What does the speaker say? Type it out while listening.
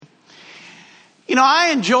You know, I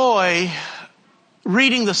enjoy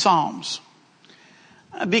reading the Psalms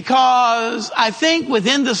because I think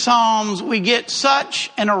within the Psalms we get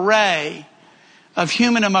such an array of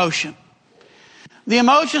human emotion. The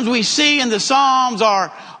emotions we see in the Psalms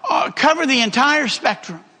cover the entire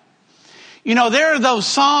spectrum. You know, there are those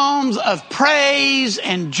Psalms of praise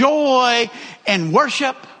and joy and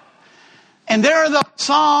worship. And there are those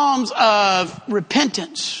Psalms of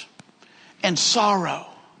repentance and sorrow.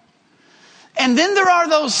 And then there are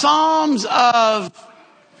those Psalms of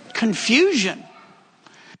confusion.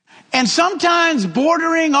 And sometimes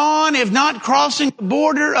bordering on, if not crossing the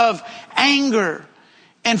border of anger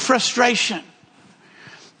and frustration.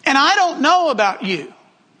 And I don't know about you,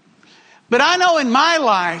 but I know in my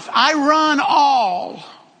life, I run all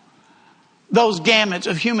those gamuts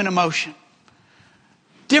of human emotion.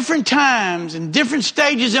 Different times and different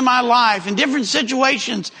stages in my life and different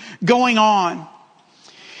situations going on.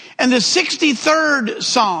 And the 63rd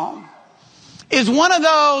Psalm is one of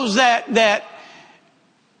those that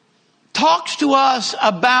talks to us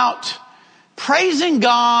about praising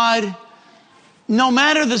God no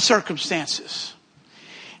matter the circumstances.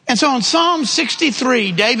 And so in Psalm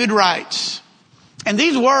 63, David writes, and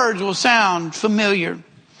these words will sound familiar.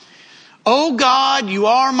 "O God, you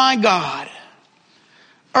are my God.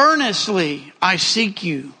 Earnestly I seek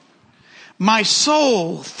you. My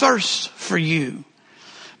soul thirsts for you.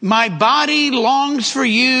 My body longs for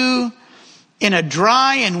you in a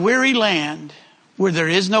dry and weary land where there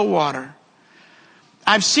is no water.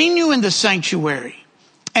 I've seen you in the sanctuary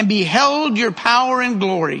and beheld your power and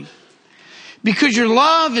glory. Because your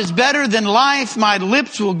love is better than life, my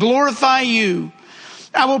lips will glorify you.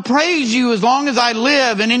 I will praise you as long as I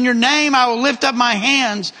live, and in your name I will lift up my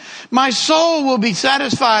hands. My soul will be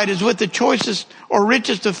satisfied as with the choicest or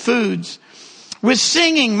richest of foods. With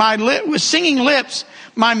singing lips,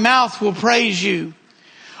 my mouth will praise you.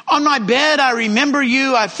 On my bed I remember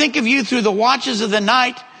you. I think of you through the watches of the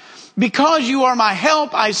night. Because you are my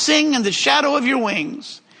help, I sing in the shadow of your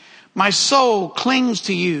wings. My soul clings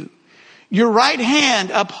to you. Your right hand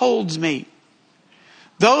upholds me.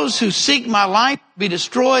 Those who seek my life will be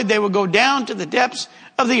destroyed. They will go down to the depths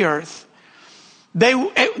of the earth. They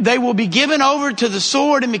will be given over to the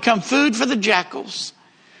sword and become food for the jackals.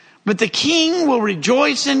 But the king will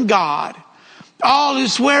rejoice in God. All who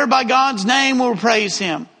swear by God's name will praise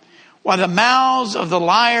him, while the mouths of the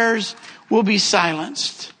liars will be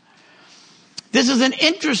silenced." This is an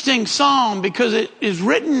interesting psalm because it is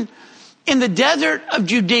written in the desert of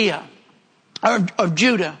Judea, or of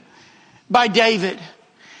Judah, by David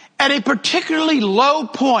at a particularly low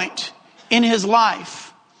point in his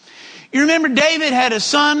life. You remember David had a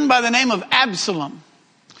son by the name of Absalom.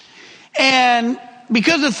 And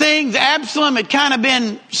because of things, Absalom had kind of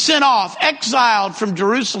been sent off, exiled from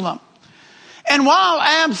Jerusalem. And while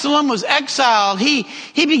Absalom was exiled, he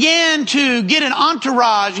began to get an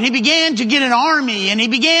entourage, and he began to get an army, and he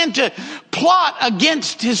began to plot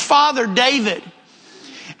against his father David.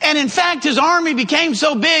 And in fact, his army became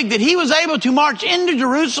so big that he was able to march into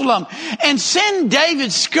Jerusalem and send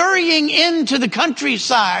David scurrying into the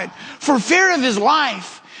countryside for fear of his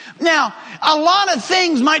life. Now, a lot of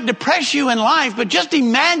things might depress you in life, but just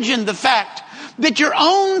imagine the fact that your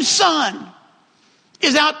own son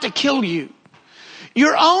is out to kill you.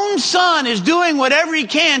 Your own son is doing whatever he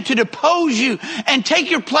can to depose you and take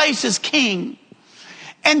your place as king.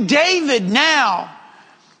 And David now,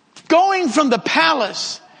 going from the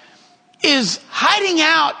palace, is hiding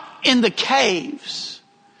out in the caves,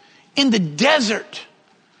 in the desert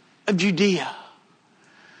of Judea.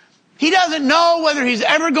 He doesn't know whether he's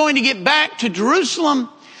ever going to get back to Jerusalem.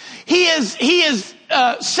 He is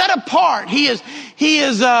set apart. He is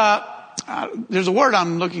there's a word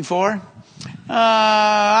I'm looking for.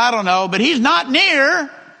 I don't know, but he's not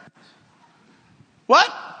near. What?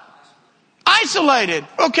 Isolated.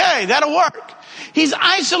 Okay, that'll work. He's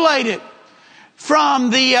isolated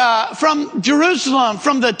from Jerusalem,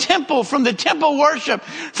 from the temple worship,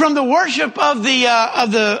 from the worship of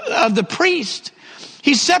the priest.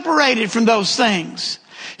 He's separated from those things.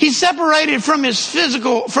 He's separated from his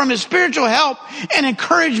spiritual help and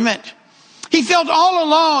encouragement. He felt all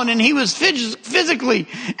alone, and he was physically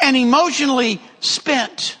and emotionally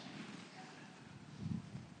spent.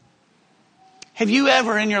 Have you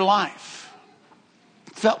ever in your life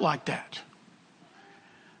felt like that?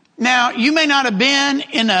 Now, you may not have been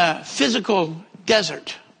in a physical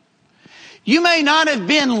desert. You may not have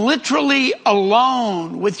been literally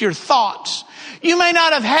alone with your thoughts. You may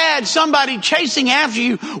not have had somebody chasing after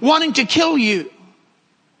you, wanting to kill you.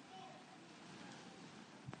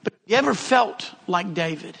 But have you ever felt like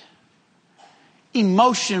David?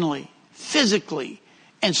 Emotionally, physically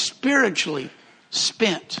and spiritually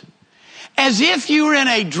spent. As if you were in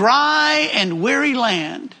a dry and weary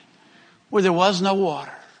land where there was no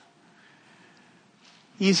water.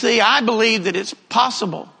 You see, I believe that it's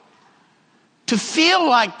possible to feel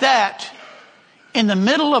like that in the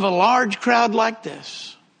middle of a large crowd like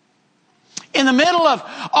this. In the middle of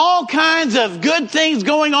all kinds of good things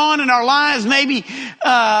going on in our lives, maybe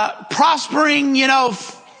prospering,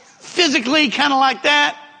 physically, kind of like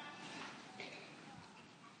that.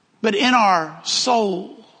 But in our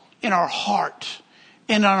soul, in our heart,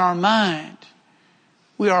 and in our mind,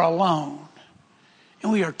 we are alone.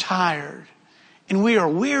 And we are tired. And we are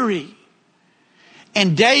weary.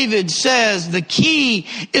 And David says the key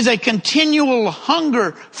is a continual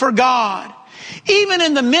hunger for God. Even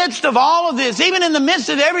in the midst of all of this, even in the midst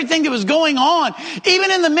of everything that was going on,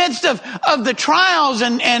 even in the midst of the trials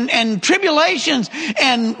and tribulations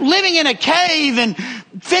and living in a cave and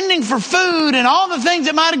fending for food and all the things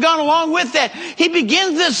that might have gone along with that, he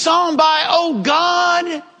begins this song by, "Oh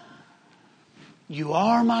God, you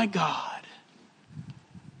are my God."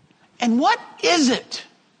 And what is it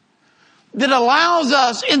that allows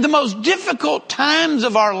us in the most difficult times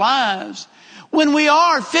of our lives, when we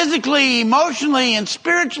are physically, emotionally, and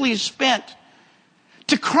spiritually spent,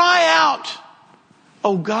 to cry out,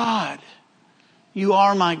 "Oh God, you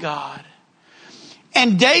are my God"?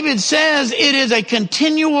 And David says it is a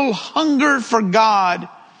continual hunger for God.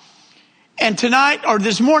 And tonight, or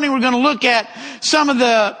this morning, we're going to look at some of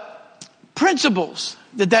the principles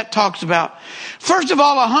that talks about. First of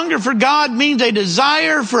all, a hunger for God means a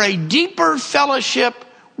desire for a deeper fellowship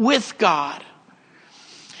with God.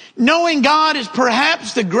 Knowing God is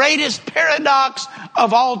perhaps the greatest paradox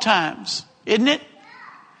of all times, isn't it?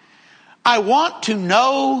 I want to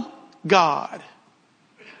know God.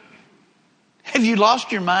 Have you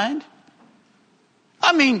lost your mind?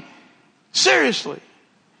 I mean, seriously.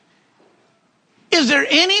 Is there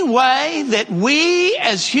any way that we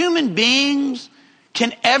as human beings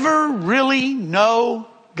can ever really know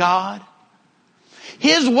God?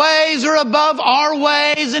 His ways are above our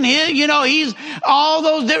ways, and He's all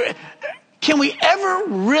those different. Can we ever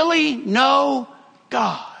really know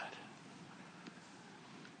God?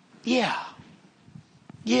 Yeah.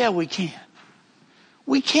 Yeah, we can.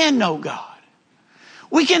 We can know God.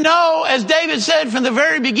 We can know, as David said from the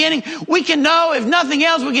very beginning, we can know, if nothing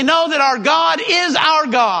else, we can know that our God is our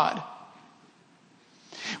God.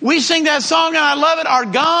 We sing that song and I love it. Our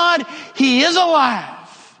God, He is alive.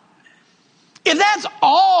 If that's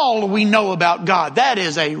all we know about God, that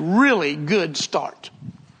is a really good start.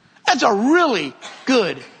 That's a really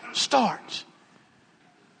good start.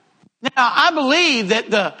 Now, I believe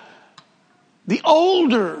that the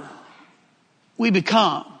older we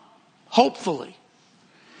become, hopefully,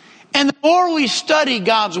 and the more we study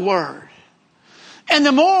God's Word, and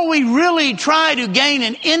the more we really try to gain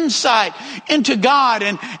an insight into God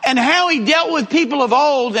and how He dealt with people of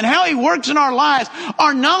old and how He works in our lives,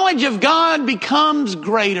 our knowledge of God becomes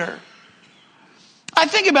greater. I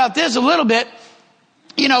think about this a little bit,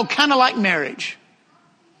 kind of like marriage.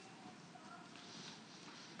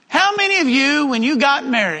 How many of you, when you got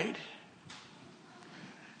married,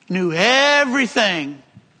 knew everything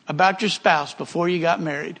about your spouse before you got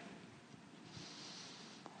married?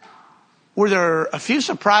 Were there a few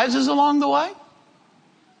surprises along the way?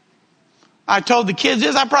 I told the kids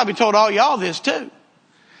this. I probably told all y'all this too.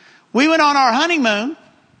 We went on our honeymoon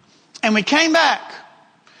and we came back.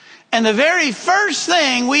 And the very first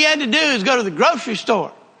thing we had to do is go to the grocery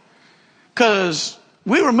store. Because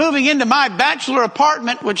we were moving into my bachelor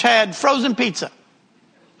apartment, which had frozen pizza.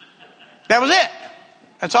 That was it.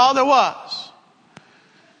 That's all there was.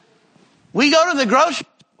 We go to the grocery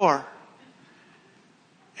store.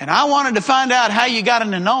 And I wanted to find out how you got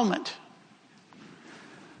an annulment.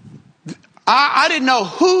 I didn't know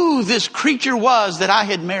who this creature was that I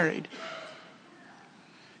had married.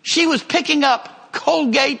 She was picking up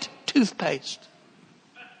Colgate toothpaste,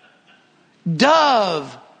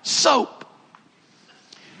 Dove soap,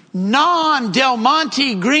 non-Del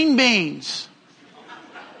Monte green beans,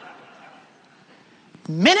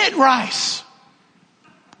 minute rice.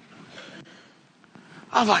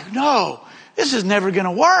 I was like, no. This is never going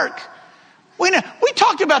to work. We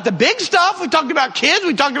talked about the big stuff. We talked about kids.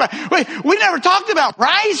 We never talked about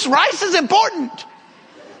rice. Rice is important.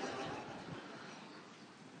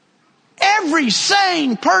 Every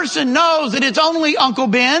sane person knows that it's only Uncle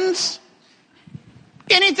Ben's.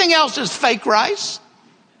 Anything else is fake rice.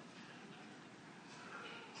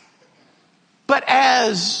 But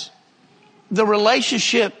as the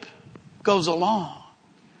relationship goes along,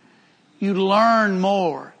 you learn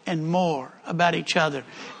more and more about each other.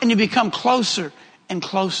 And you become closer and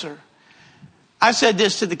closer. I said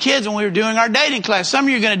this to the kids when we were doing our dating class. Some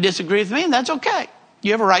of you are going to disagree with me, and that's okay.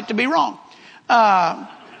 You have a right to be wrong. I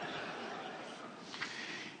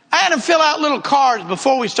had them fill out little cards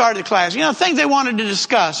before we started the class. Things they wanted to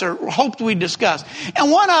discuss or hoped we'd discuss.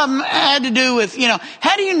 And one of them had to do with,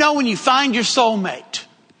 how do you know when you find your soulmate?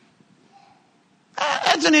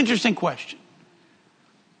 That's an interesting question.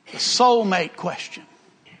 The soulmate question.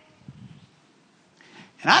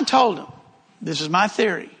 And I told them, this is my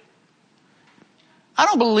theory. I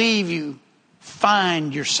don't believe you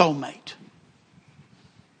find your soulmate.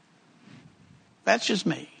 That's just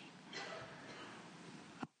me.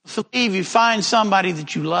 I believe you find somebody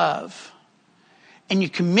that you love and you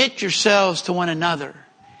commit yourselves to one another.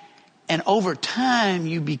 And over time,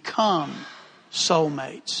 you become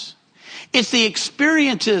soulmates. It's the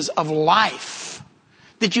experiences of life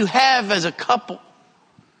that you have as a couple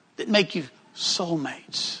that make you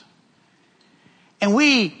soulmates. And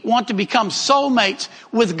we want to become soulmates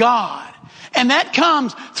with God. And that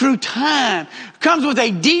comes through time. It comes with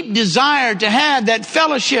a deep desire to have that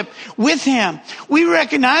fellowship with Him. We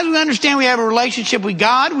recognize, we understand we have a relationship with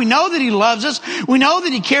God. We know that He loves us. We know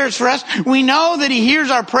that He cares for us. We know that He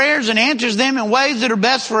hears our prayers and answers them in ways that are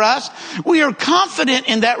best for us. We are confident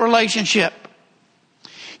in that relationship.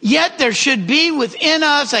 Yet there should be within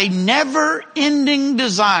us a never-ending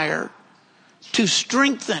desire to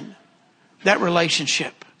strengthen that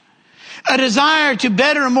relationship. A desire to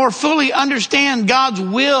better and more fully understand God's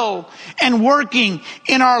will and working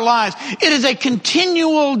in our lives. It is a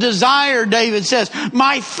continual desire, David says.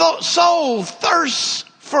 My soul thirsts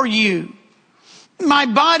for you. My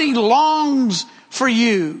body longs for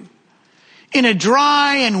you. In a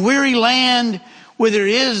dry and weary land where there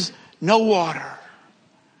is no water.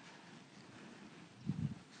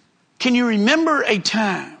 Can you remember a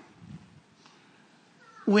time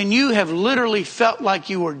when you have literally felt like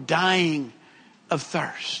you were dying of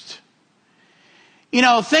thirst?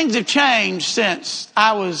 Things have changed since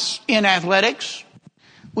I was in athletics.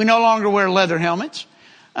 We no longer wear leather helmets.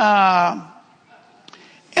 But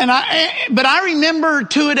I remember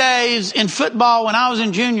two-a-days in football when I was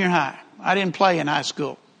in junior high. I didn't play in high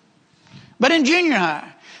school. But in junior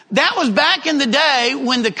high, that was back in the day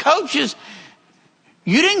when the coaches,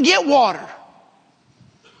 you didn't get water.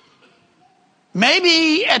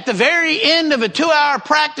 Maybe at the very end of a 2-hour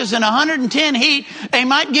practice in 110 heat, they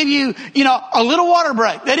might give you, a little water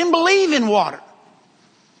break. They didn't believe in water.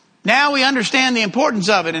 Now we understand the importance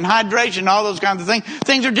of it and hydration and all those kinds of things.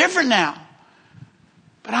 Things are different now.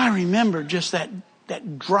 But I remember just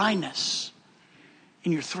that dryness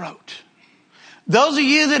in your throat. Those of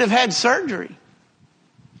you that have had surgery,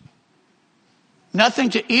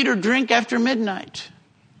 nothing to eat or drink after midnight.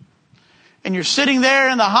 And you're sitting there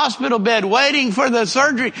in the hospital bed waiting for the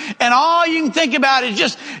surgery, and all you can think about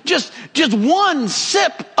is just one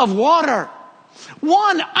sip of water,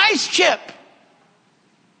 one ice chip.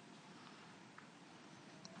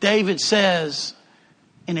 David says,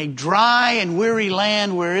 in a dry and weary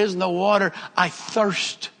land where there is no water, I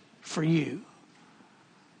thirst for you.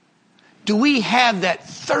 Do we have that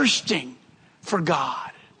thirsting for God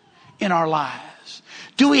in our lives?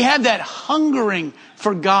 Do we have that hungering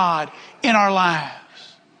for God in our lives?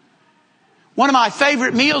 One of my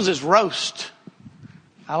favorite meals is roast.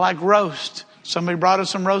 I like roast. Somebody brought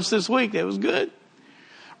us some roast this week. It was good.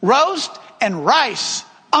 Roast and rice.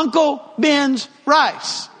 Uncle Ben's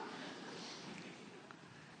rice.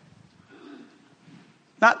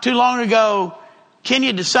 Not too long ago,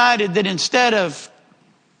 Kenya decided that instead of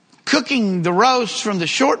cooking the roast from the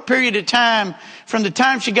short period of time, from the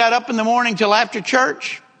time she got up in the morning till after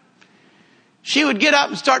church, she would get up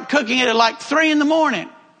and start cooking it at like 3 a.m.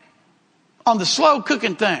 on the slow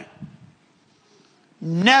cooking thing.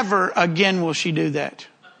 Never again will she do that.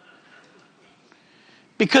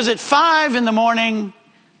 Because at 5 a.m,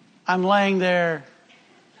 I'm laying there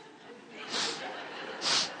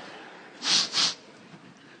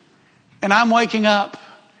and I'm waking up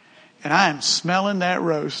and I am smelling that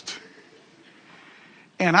roast.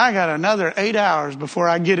 And I got another 8 hours before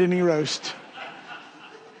I get any roast.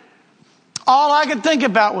 All I could think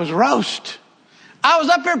about was roast. I was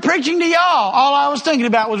up here preaching to y'all. All I was thinking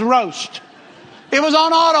about was roast. It was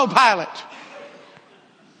on autopilot.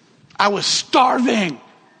 I was starving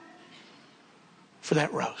for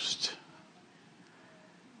that roast.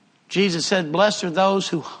 Jesus said, blessed are those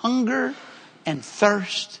who hunger and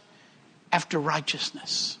thirst after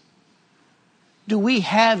righteousness. Do we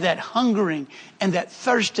have that hungering and that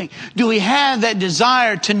thirsting? Do we have that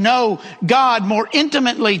desire to know God more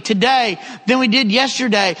intimately today than we did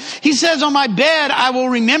yesterday? He says, on my bed, I will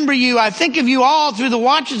remember you. I think of you all through the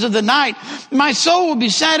watches of the night. My soul will be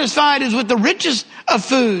satisfied as with the richest of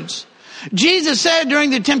foods. Jesus said during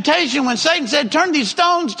the temptation when Satan said, turn these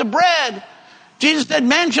stones to bread. Jesus said,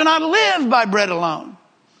 man shall not live by bread alone,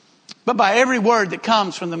 but by every word that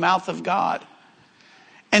comes from the mouth of God.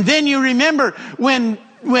 And then you remember when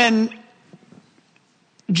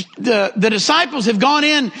the disciples have gone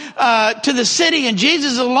in to the city and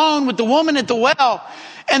Jesus is alone with the woman at the well,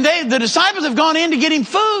 and the disciples have gone in to get him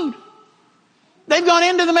food. They've gone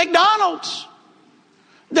into the McDonald's.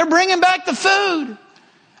 They're bringing back the food.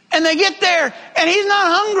 And they get there and he's not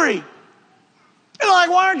hungry. They're like,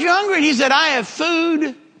 why aren't you hungry? And he said, I have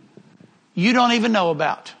food you don't even know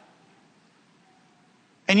about.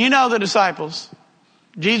 And you know the disciples.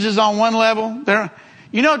 Jesus on one level.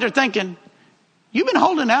 You know what they're thinking? You've been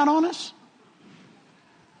holding out on us?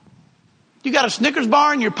 You got a Snickers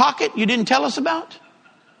bar in your pocket you didn't tell us about?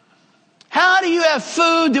 How do you have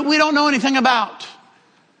food that we don't know anything about?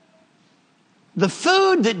 The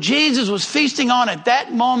food that Jesus was feasting on at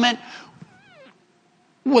that moment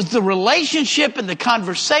was the relationship and the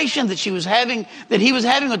conversation that he was having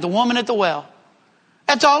with the woman at the well.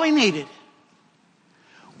 That's all he needed.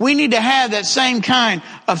 We need to have that same kind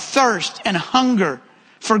of thirst and hunger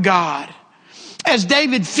for God. As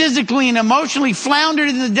David physically and emotionally floundered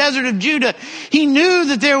in the desert of Judah, he knew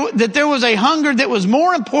that there was a hunger that was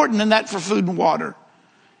more important than that for food and water.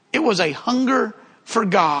 It was a hunger for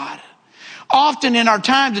God. Often in our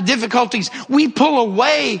times of difficulties, we pull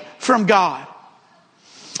away from God.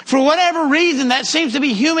 For whatever reason, that seems to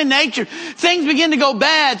be human nature. Things begin to go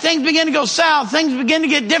bad. Things begin to go south. Things begin to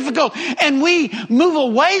get difficult. And we move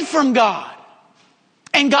away from God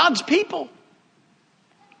and God's people.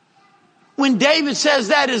 When David says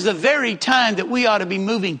that is the very time that we ought to be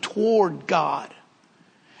moving toward God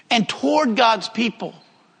and toward God's people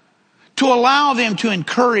to allow them to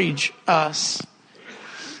encourage us.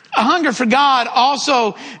 A hunger for God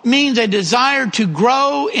also means a desire to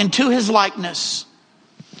grow into his likeness.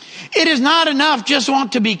 It is not enough just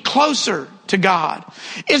want to be closer to God.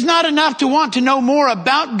 It's not enough to want to know more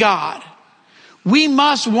about God. We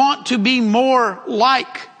must want to be more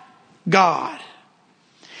like God.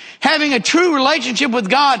 Having a true relationship with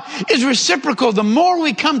God is reciprocal. The more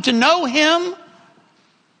we come to know him,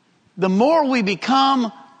 the more we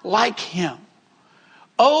become like him.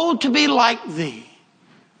 Oh, to be like thee,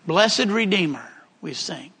 blessed Redeemer, we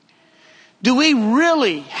sing. Do we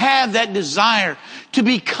really have that desire to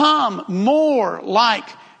become more like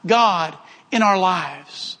God in our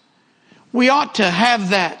lives? We ought to have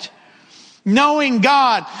that. Knowing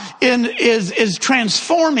God is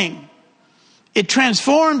transforming. It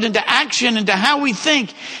transforms into action, into how we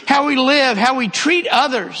think, how we live, how we treat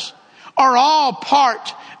others, are all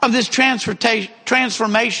part of this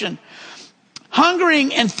transformation.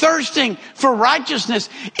 Hungering and thirsting for righteousness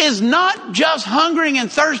is not just hungering and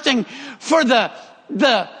thirsting for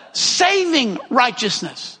the saving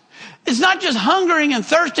righteousness. It's not just hungering and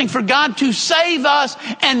thirsting for God to save us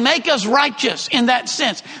and make us righteous in that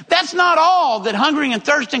sense. That's not all that hungering and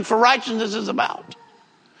thirsting for righteousness is about.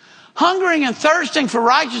 Hungering and thirsting for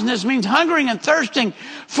righteousness means hungering and thirsting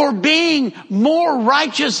for being more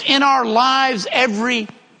righteous in our lives every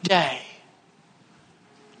day.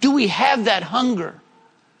 Do we have that hunger?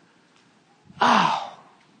 Oh,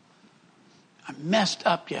 I messed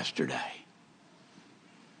up yesterday.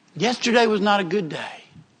 Yesterday was not a good day.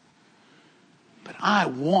 But I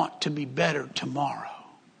want to be better tomorrow.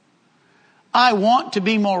 I want to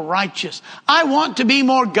be more righteous. I want to be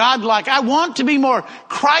more godlike. I want to be more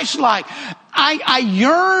Christ-like. I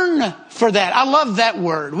yearn for that. I love that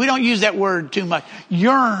word. We don't use that word too much.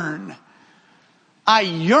 Yearn. I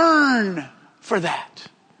yearn for that.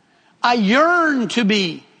 I yearn to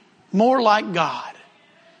be more like God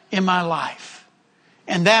in my life.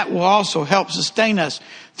 And that will also help sustain us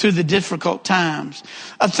through the difficult times.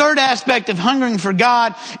 A third aspect of hungering for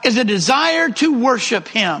God is a desire to worship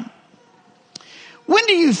him. When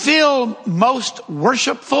do you feel most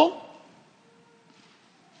worshipful?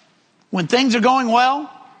 When things are going well?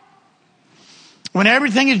 When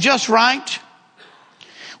everything is just right?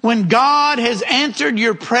 When God has answered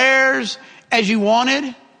your prayers as you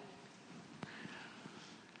wanted?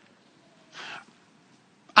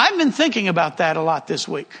 I've been thinking about that a lot this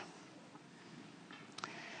week.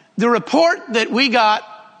 The report that we got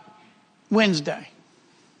Wednesday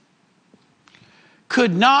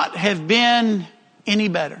could not have been any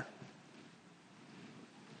better.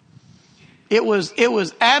 It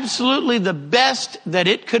was absolutely the best that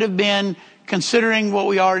it could have been, considering what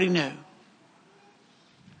we already knew.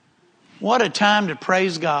 What a time to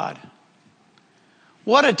praise God.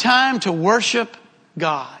 What a time to worship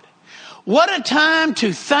God. What a time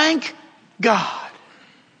to thank God.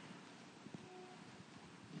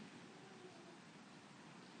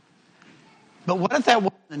 But what if that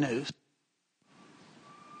wasn't the news?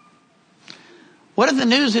 What if the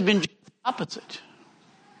news had been just the opposite?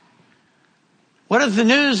 What if the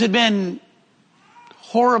news had been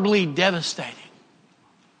horribly devastating?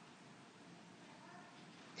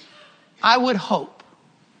 I would hope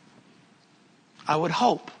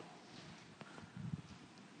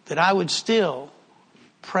that I would still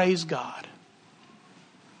praise God.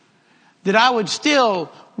 That I would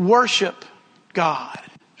still worship God.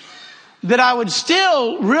 That I would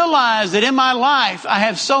still realize that in my life I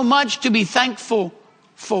have so much to be thankful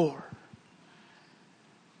for.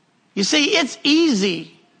 You see, it's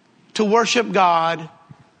easy to worship God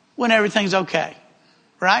when everything's okay,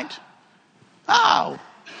 right? Oh,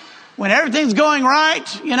 when everything's going right,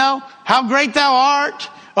 how great thou art.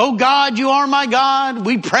 Oh God, you are my God.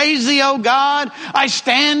 We praise thee, oh God. I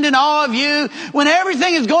stand in awe of you. When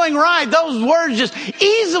everything is going right, those words just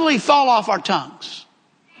easily fall off our tongues.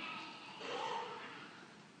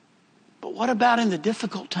 But what about in the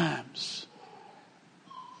difficult times?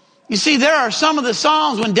 You see, there are some of the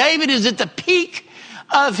Psalms when David is at the peak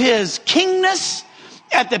of his kingness,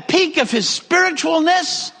 at the peak of his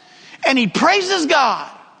spiritualness, and he praises God.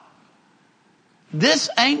 This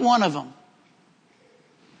ain't one of them.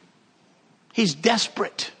 He's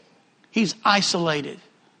desperate. He's isolated.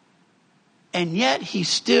 And yet he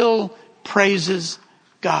still praises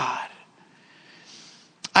God.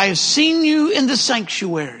 I have seen you in the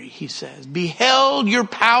sanctuary, he says, beheld your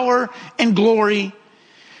power and glory.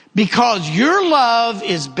 Because your love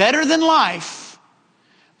is better than life,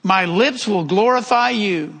 my lips will glorify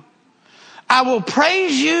you. I will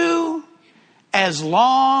praise you as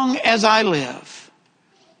long as I live.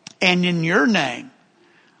 And in your name,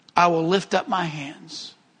 I will lift up my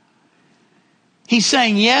hands. He's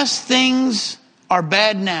saying, yes, things are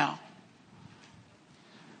bad now.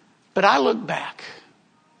 But I look back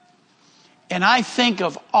and I think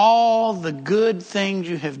of all the good things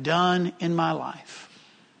you have done in my life.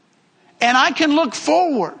 And I can look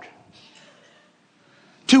forward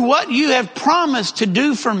to what you have promised to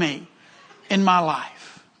do for me in my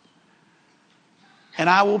life. And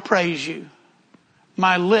I will praise you.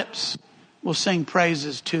 My lips will sing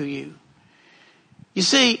praises to you. You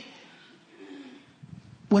see,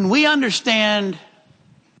 when we understand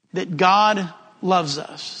that God loves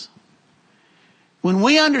us, when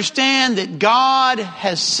we understand that God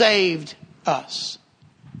has saved us,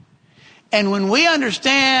 and when we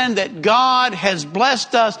understand that God has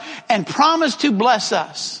blessed us and promised to bless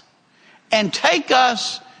us and take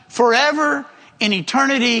us forever in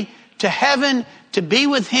eternity to heaven to be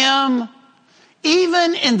with Him,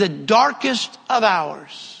 even in the darkest of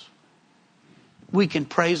hours, we can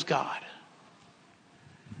praise God.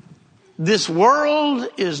 This world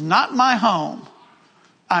is not my home.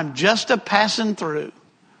 I'm just a passing through.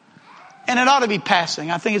 And it ought to be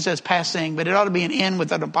passing. I think it says passing, but it ought to be an N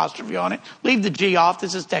with an apostrophe on it. Leave the G off.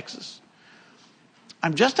 This is Texas.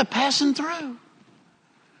 I'm just a passing through.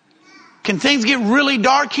 Can things get really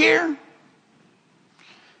dark here?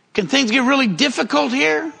 Can things get really difficult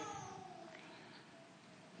here?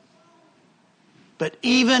 But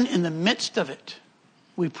even in the midst of it,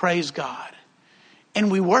 we praise God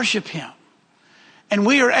and we worship Him. And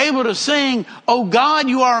we are able to sing, "Oh God,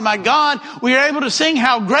 you are my God." We are able to sing,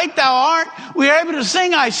 "How great thou art." We are able to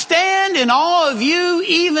sing, "I stand in awe of you,"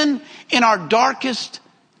 even in our darkest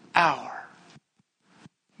hour.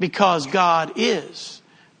 Because God is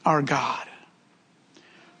our God.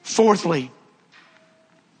 Fourthly,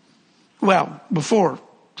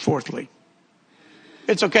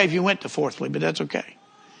 it's okay if you went to fourthly, but that's okay.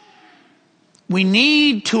 We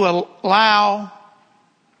need to allow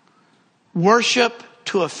worship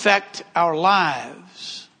to affect our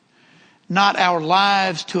lives, not our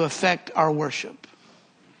lives to affect our worship.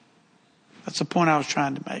 That's the point I was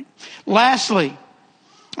trying to make. Lastly,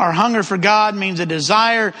 our hunger for God means a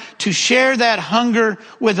desire to share that hunger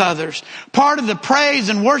with others. Part of the praise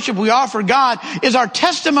and worship we offer God is our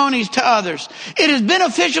testimonies to others. It is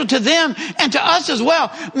beneficial to them and to us as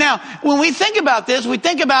well. Now, when we think about this, we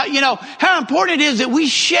think about, how important it is that we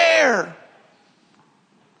share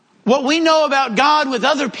what we know about God with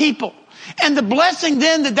other people, and the blessing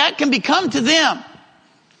then that can become to them.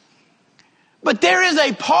 But there is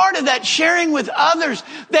a part of that sharing with others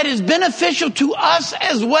that is beneficial to us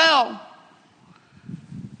as well.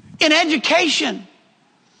 In education,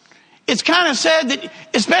 it's kind of said that,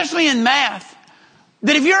 especially in math,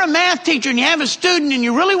 that if you're a math teacher and you have a student and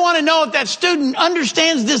you really want to know if that student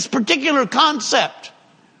understands this particular concept,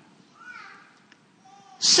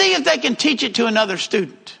 see if they can teach it to another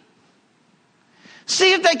student.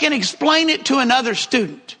 See if they can explain it to another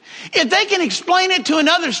student. If they can explain it to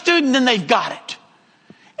another student, then they've got it.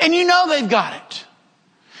 And you know they've got it.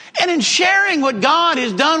 And in sharing what God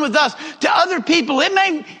has done with us to other people, it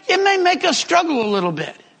may make us struggle a little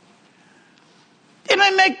bit. It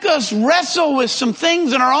may make us wrestle with some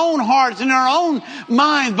things in our own hearts, in our own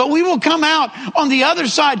minds, but we will come out on the other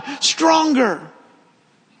side stronger.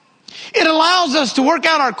 It allows us to work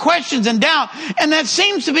out our questions and doubt. And that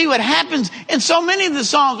seems to be what happens in so many of the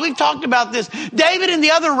Psalms. We've talked about this. David and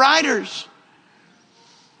the other writers,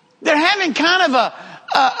 they're having kind of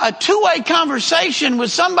a two-way conversation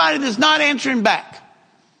with somebody that's not answering back.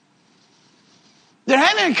 They're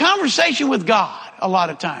having a conversation with God a lot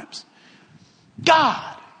of times.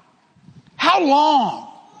 God, how long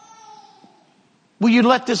will you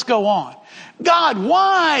let this go on? God,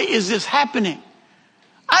 why is this happening?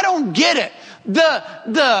 I don't get it.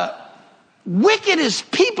 The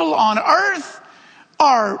wickedest people on earth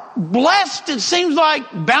are blessed, it seems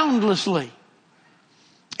like, boundlessly.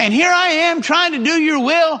 And here I am trying to do your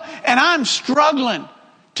will, and I'm struggling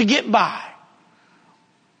to get by.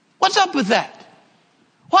 What's up with that?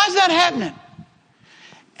 Why is that happening?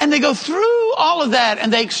 And they go through all of that,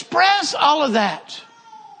 and they express all of that.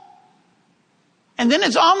 And then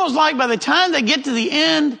it's almost like by the time they get to the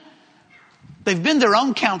end, they've been their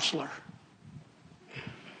own counselor.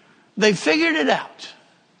 They've figured it out.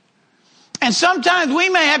 And sometimes we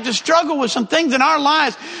may have to struggle with some things in our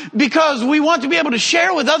lives because we want to be able to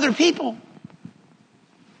share with other people.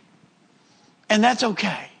 And that's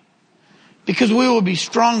okay, because we will be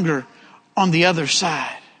stronger on the other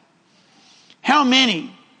side. How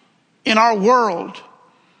many in our world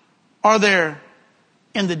are there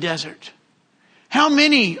in the desert? How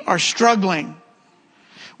many are struggling?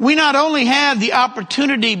 We not only have the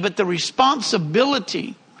opportunity, but the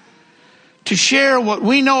responsibility to share what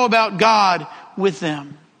we know about God with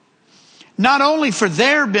them. Not only for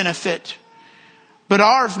their benefit, but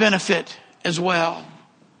our benefit as well.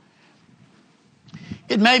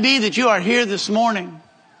 It may be that you are here this morning.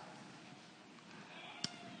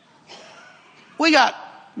 We got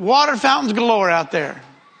water fountains galore out there.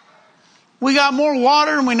 We got more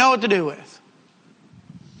water than we know what to do with.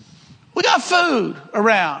 We got food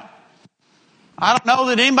around. I don't know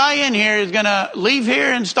that anybody in here is going to leave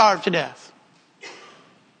here and starve to death.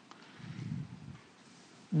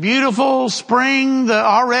 Beautiful spring.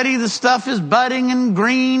 Already the stuff is budding and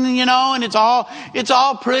green, and it's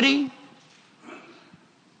all pretty.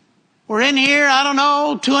 We're in here,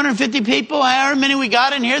 250 people, however many we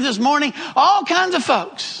got in here this morning. All kinds of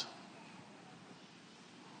folks.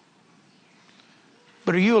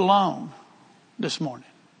 But are you alone this morning?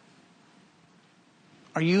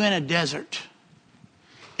 Are you in a desert?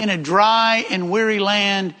 In a dry and weary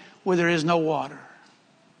land where there is no water?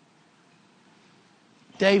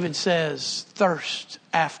 David says, thirst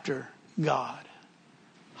after God.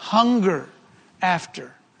 Hunger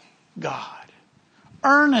after God.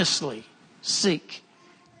 Earnestly seek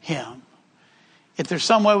Him. If there's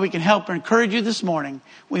some way we can help or encourage you this morning,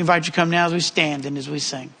 we invite you to come now as we stand and as we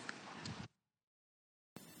sing.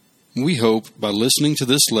 We hope by listening to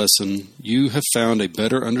this lesson, you have found a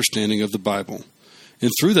better understanding of the Bible.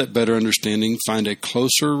 And through that better understanding, find a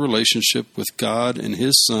closer relationship with God and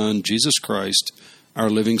His Son, Jesus Christ, our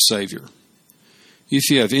living Savior. If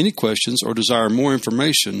you have any questions or desire more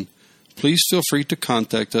information, please feel free to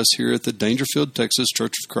contact us here at the Dangerfield, Texas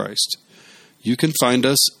Church of Christ. You can find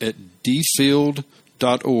us at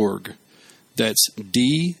dfield.org. That's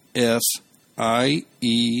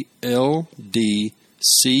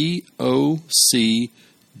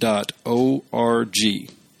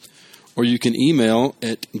DFIELDCOC.org. Or you can email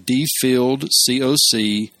at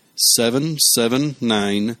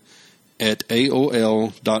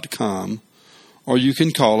dfieldcoc779@AOL.com, or you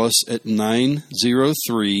can call us at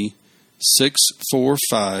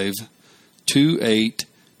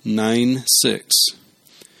 903-645-2896.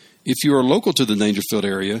 If you are local to the Dangerfield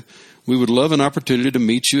area, we would love an opportunity to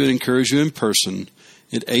meet you and encourage you in person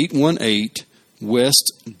at 818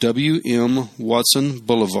 West W.M. Watson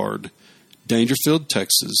Boulevard, Dangerfield,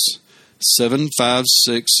 Texas,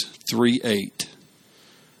 75638.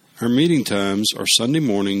 Our meeting times are Sunday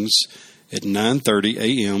mornings at 9:30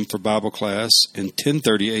 a.m. for Bible class and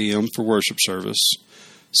 10:30 a.m. for worship service,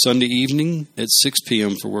 Sunday evening at 6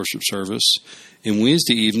 p.m. for worship service, and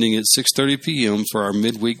Wednesday evening at 6:30 p.m. for our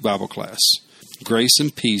midweek Bible class. Grace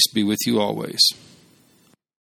and peace be with you always.